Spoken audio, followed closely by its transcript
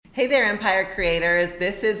Hey there, Empire Creators.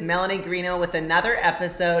 This is Melanie Greeno with another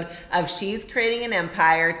episode of She's Creating an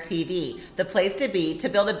Empire TV, the place to be to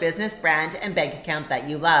build a business brand and bank account that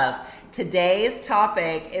you love. Today's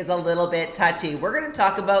topic is a little bit touchy. We're going to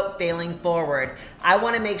talk about failing forward. I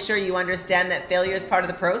want to make sure you understand that failure is part of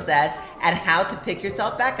the process and how to pick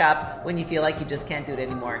yourself back up when you feel like you just can't do it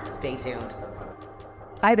anymore. Stay tuned.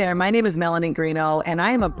 Hi there, my name is Melanie Greeno, and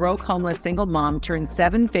I am a broke, homeless, single mom turned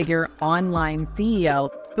seven-figure online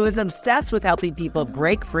CEO who is obsessed with helping people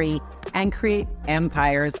break free and create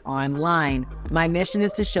empires online. My mission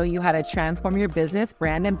is to show you how to transform your business,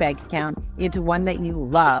 brand, and bank account into one that you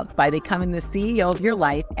love by becoming the CEO of your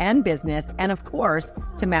life and business, and of course,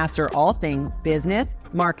 to master all things business,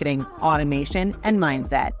 marketing, automation, and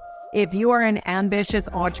mindset. If you are an ambitious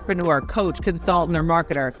entrepreneur, coach, consultant, or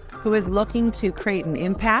marketer who is looking to create an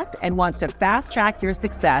impact and wants to fast track your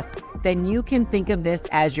success, then you can think of this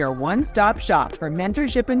as your one-stop shop for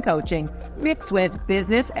mentorship and coaching mixed with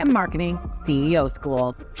business and marketing CEO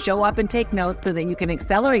school. Show up and take notes so that you can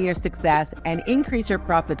accelerate your success and increase your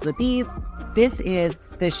profits with ease. This is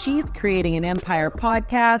the She's Creating an Empire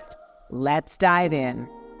podcast. Let's dive in.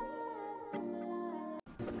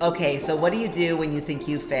 Okay, so what do you do when you think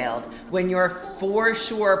you failed? When you're for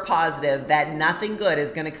sure positive that nothing good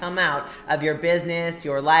is going to come out of your business,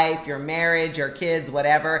 your life, your marriage, your kids,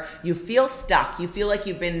 whatever. You feel stuck. You feel like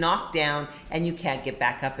you've been knocked down and you can't get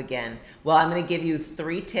back up again. Well, I'm going to give you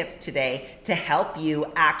 3 tips today to help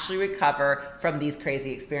you actually recover from these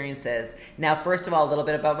crazy experiences. Now, first of all, a little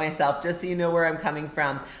bit about myself, just so you know where I'm coming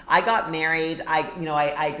from. I got married.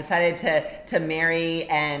 I decided to marry,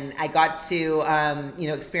 and I got to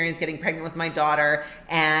experience getting pregnant with my daughter,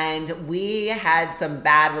 and we had some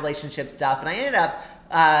bad relationship stuff, and I ended up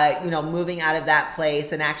moving out of that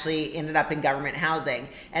place and actually ended up in government housing.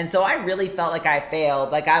 And so I really felt like I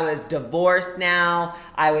failed. Like I was divorced now.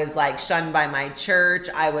 I was like shunned by my church.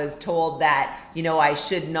 I was told that, I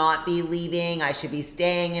should not be leaving. I should be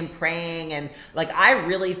staying and praying. And like, I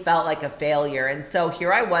really felt like a failure. And so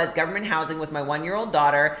here I was, government housing with my 1-year-old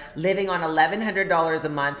daughter, living on $1,100 a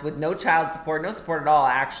month with no child support, no support at all,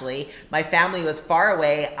 actually. My family was far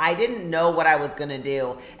away. I didn't know what I was going to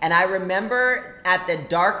do. And I remember at the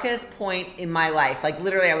darkest point in my life, like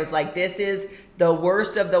literally I was like, this is the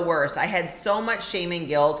worst of the worst. I had so much shame and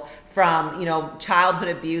guilt from, childhood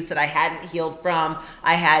abuse that I hadn't healed from.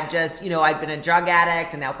 I had just, I'd been a drug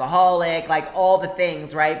addict, an alcoholic, like all the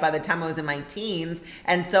things, right? By the time I was in my teens.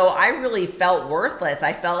 And so I really felt worthless.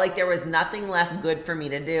 I felt like there was nothing left good for me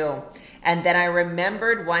to do. And then I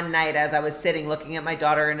remembered one night as I was sitting looking at my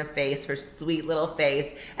daughter in the face, her sweet little face,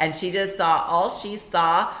 and all she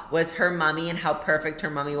saw was her mommy and how perfect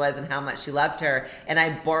her mommy was and how much she loved her. And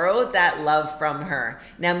I borrowed that love from her.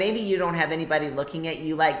 Now, maybe you don't have anybody looking at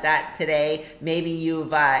you like that today. Maybe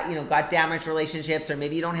you've, got damaged relationships, or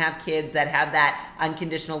maybe you don't have kids that have that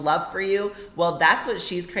unconditional love for you. Well, that's what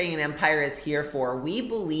She's Creating an Empire is here for. We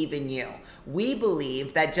believe in you. We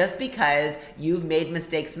believe that just because you've made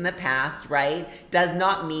mistakes in the past, right, does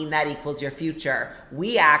not mean that equals your future.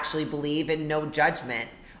 We actually believe in no judgment.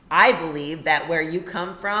 I believe that where you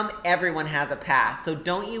come from, everyone has a past. So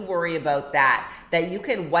don't you worry about that you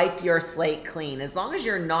can wipe your slate clean. As long as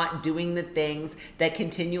you're not doing the things that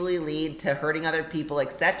continually lead to hurting other people,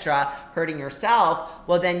 etc., hurting yourself,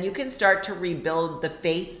 well, then you can start to rebuild the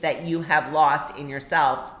faith that you have lost in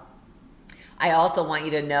yourself. I also want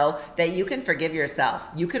you to know that you can forgive yourself.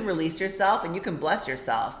 You can release yourself and you can bless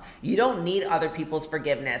yourself. You don't need other people's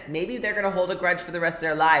forgiveness. Maybe they're going to hold a grudge for the rest of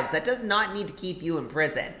their lives. That does not need to keep you in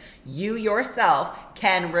prison. You yourself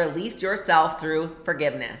can release yourself through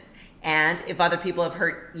forgiveness. And if other people have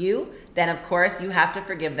hurt you, then of course you have to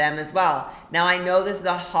forgive them as well. Now, I know this is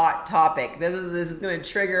a hot topic. This is going to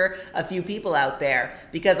trigger a few people out there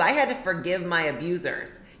because I had to forgive my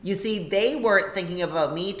abusers. You see, they weren't thinking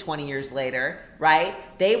about me 20 years later, right?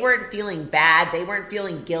 They weren't feeling bad. They weren't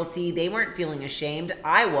feeling guilty. They weren't feeling ashamed.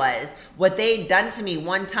 I was. What they'd done to me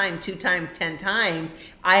 1 time, 2 times, 10 times,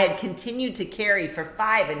 I had continued to carry for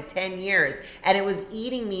 5 and 10 years, and it was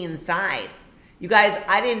eating me inside. You guys,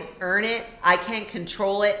 I didn't earn it. I can't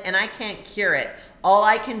control it, and I can't cure it. All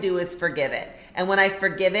I can do is forgive it. And when I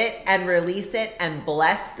forgive it and release it and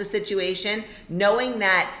bless the situation, knowing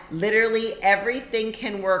that literally everything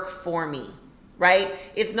can work for me, right?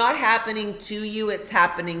 It's not happening to you, it's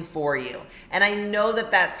happening for you. And I know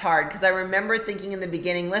that that's hard because I remember thinking in the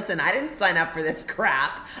beginning, listen, I didn't sign up for this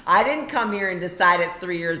crap. I didn't come here and decide at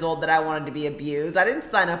 3 years old that I wanted to be abused. I didn't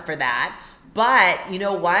sign up for that. But you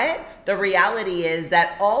know what? The reality is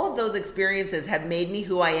that all of those experiences have made me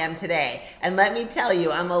who I am today. And let me tell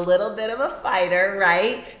you, I'm a little bit of a fighter,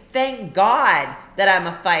 right? Thank God that I'm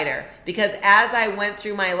a fighter, because as I went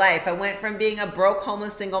through my life, I went from being a broke,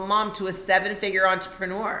 homeless, single mom to a 7-figure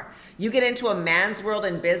entrepreneur. You get into a man's world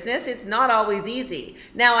in business, it's not always easy.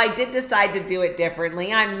 Now, I did decide to do it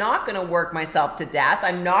differently. I'm not going to work myself to death.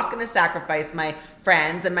 I'm not going to sacrifice my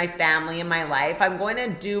friends and my family and my life. I'm going to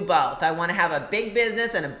do both. I want to have a big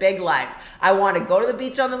business and a big life. I want to go to the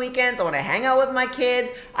beach on the weekends. I want to hang out with my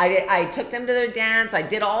kids. I took them to their dance. I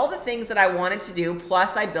did all the things that I wanted to do.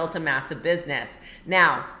 Plus, I built a massive business.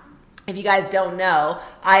 Now, if you guys don't know,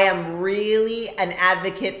 I am really an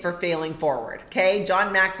advocate for failing forward, okay?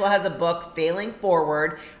 John Maxwell has a book, Failing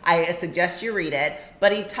Forward. I suggest you read it.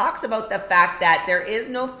 But he talks about the fact that there is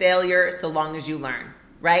no failure so long as you learn,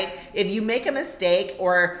 right? If you make a mistake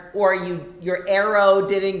or your arrow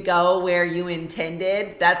didn't go where you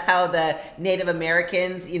intended, that's how the Native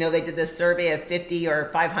Americans, they did this survey of 50 or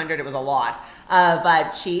 500, it was a lot,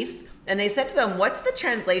 of chiefs. And they said to them, what's the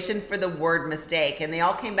translation for the word mistake? And they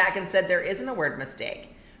all came back and said, there isn't a word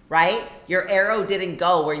mistake, right? Your arrow didn't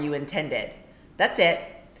go where you intended. That's it.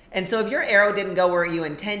 And so if your arrow didn't go where you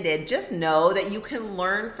intended, just know that you can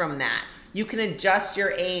learn from that. You can adjust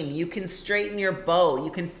your aim. You can straighten your bow.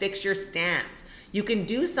 You can fix your stance. You can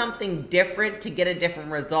do something different to get a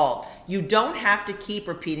different result. You don't have to keep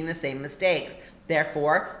repeating the same mistakes.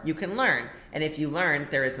 Therefore, you can learn. And if you learn,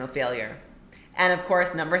 there is no failure. And of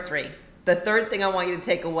course, number 3, the third thing I want you to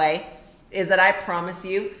take away is that I promise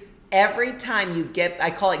you, every time you I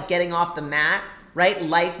call it getting off the mat, right?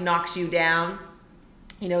 Life knocks you down.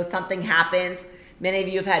 Something happens. Many of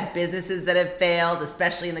you have had businesses that have failed,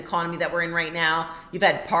 especially in the economy that we're in right now. You've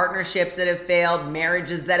had partnerships that have failed,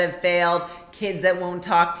 marriages that have failed, kids that won't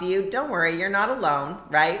talk to you. Don't worry, you're not alone,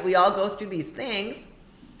 right? We all go through these things.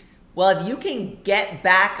 Well, if you can get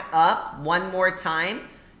back up one more time,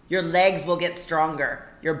 your legs will get stronger.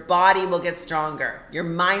 Your body will get stronger. Your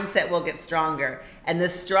mindset will get stronger. And the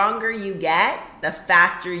stronger you get, the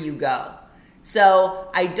faster you go. So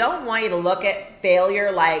I don't want you to look at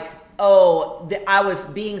failure like, I was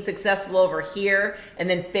being successful over here and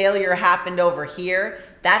then failure happened over here.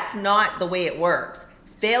 That's not the way it works.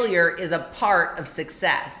 Failure is a part of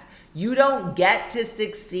success. You don't get to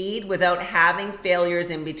succeed without having failures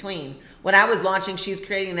in between. When I was launching She's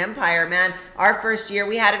Creating an Empire, man, our first year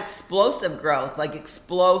we had explosive growth,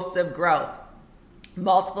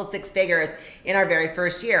 multiple 6 figures in our very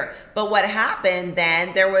first year. But what happened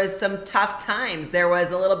then, there was some tough times. There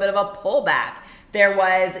was a little bit of a pullback. There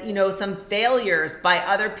was, some failures by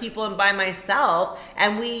other people and by myself,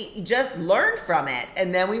 and we just learned from it.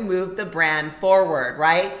 And then we moved the brand forward,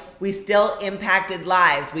 right? We still impacted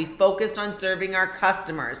lives. We focused on serving our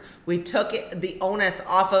customers. We took the onus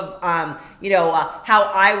off of,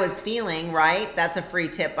 how I was feeling, right? That's a free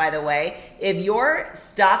tip, by the way. If you're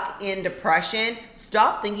stuck in depression,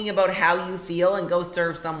 stop thinking about how you feel and go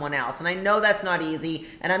serve someone else. And I know that's not easy.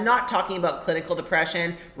 And I'm not talking about clinical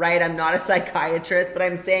depression, right? I'm not a psychiatrist, but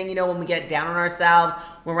I'm saying, when we get down on ourselves,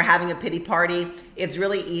 when we're having a pity party, it's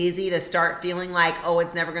really easy to start feeling like,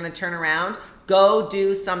 it's never going to turn around. Go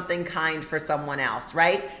do something kind for someone else,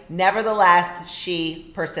 right? Nevertheless,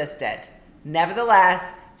 she persisted.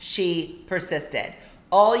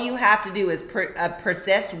 All you have to do is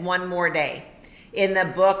persist one more day. In the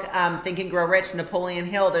book, Think and Grow Rich, Napoleon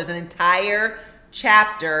Hill, there's an entire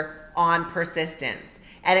chapter on persistence.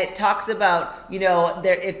 And it talks about,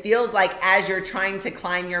 it feels like as you're trying to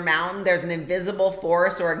climb your mountain, there's an invisible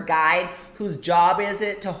force or a guide whose job is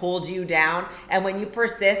it to hold you down. And when you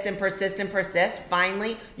persist and persist and persist,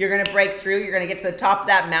 finally, you're going to break through. You're going to get to the top of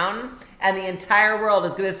that mountain. And the entire world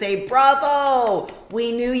is going to say, bravo,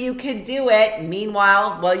 we knew you could do it.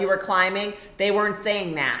 Meanwhile, while you were climbing, they weren't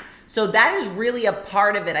saying that. So that is really a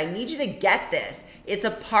part of it. I need you to get this. It's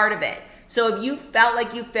a part of it. So if you felt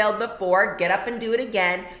like you failed before, get up and do it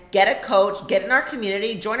again. Get a coach, get in our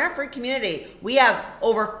community, join our free community. We have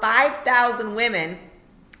over 5,000 women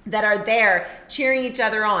that are there cheering each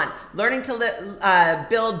other on, learning to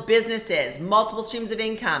build businesses, multiple streams of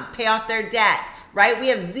income, pay off their debt, right? We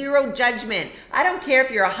have zero judgment. I don't care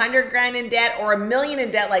if you're $100,000 in debt or $1 million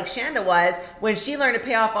in debt like Shanda was when she learned to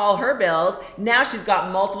pay off all her bills. Now she's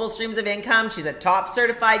got multiple streams of income. She's a top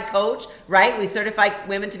certified coach, right? We certify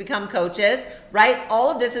women to become coaches, right?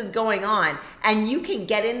 All of this is going on, and you can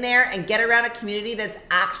get in there and get around a community that's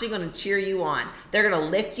actually going to cheer you on. They're going to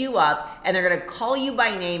lift you up, and they're going to call you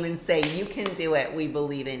by name and say, you can do it. We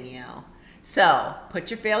believe in you. So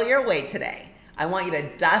put your failure away today. I want you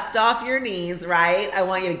to dust off your knees, right? I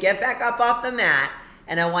want you to get back up off the mat,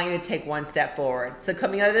 and I want you to take one step forward. So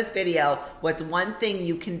coming out of this video, what's one thing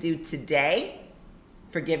you can do today?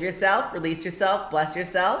 Forgive yourself, release yourself, bless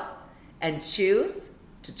yourself, and choose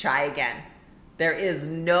to try again. There is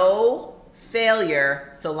no failure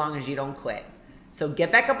so long as you don't quit. So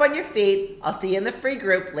get back up on your feet. I'll see you in the free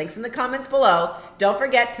group. Links in the comments below. Don't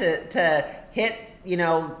forget to hit,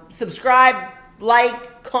 subscribe,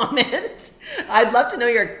 like, comment. I'd love to know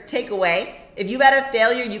your takeaway. If you've had a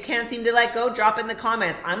failure you can't seem to let go, drop it in the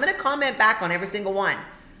comments. I'm going to comment back on every single one.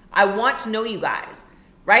 I want to know you guys,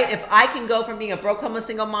 right? If I can go from being a broke, homeless,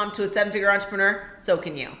 single mom to a 7-figure entrepreneur, so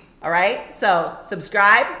can you. All right? So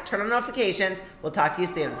subscribe, turn on notifications. We'll talk to you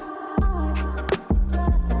soon.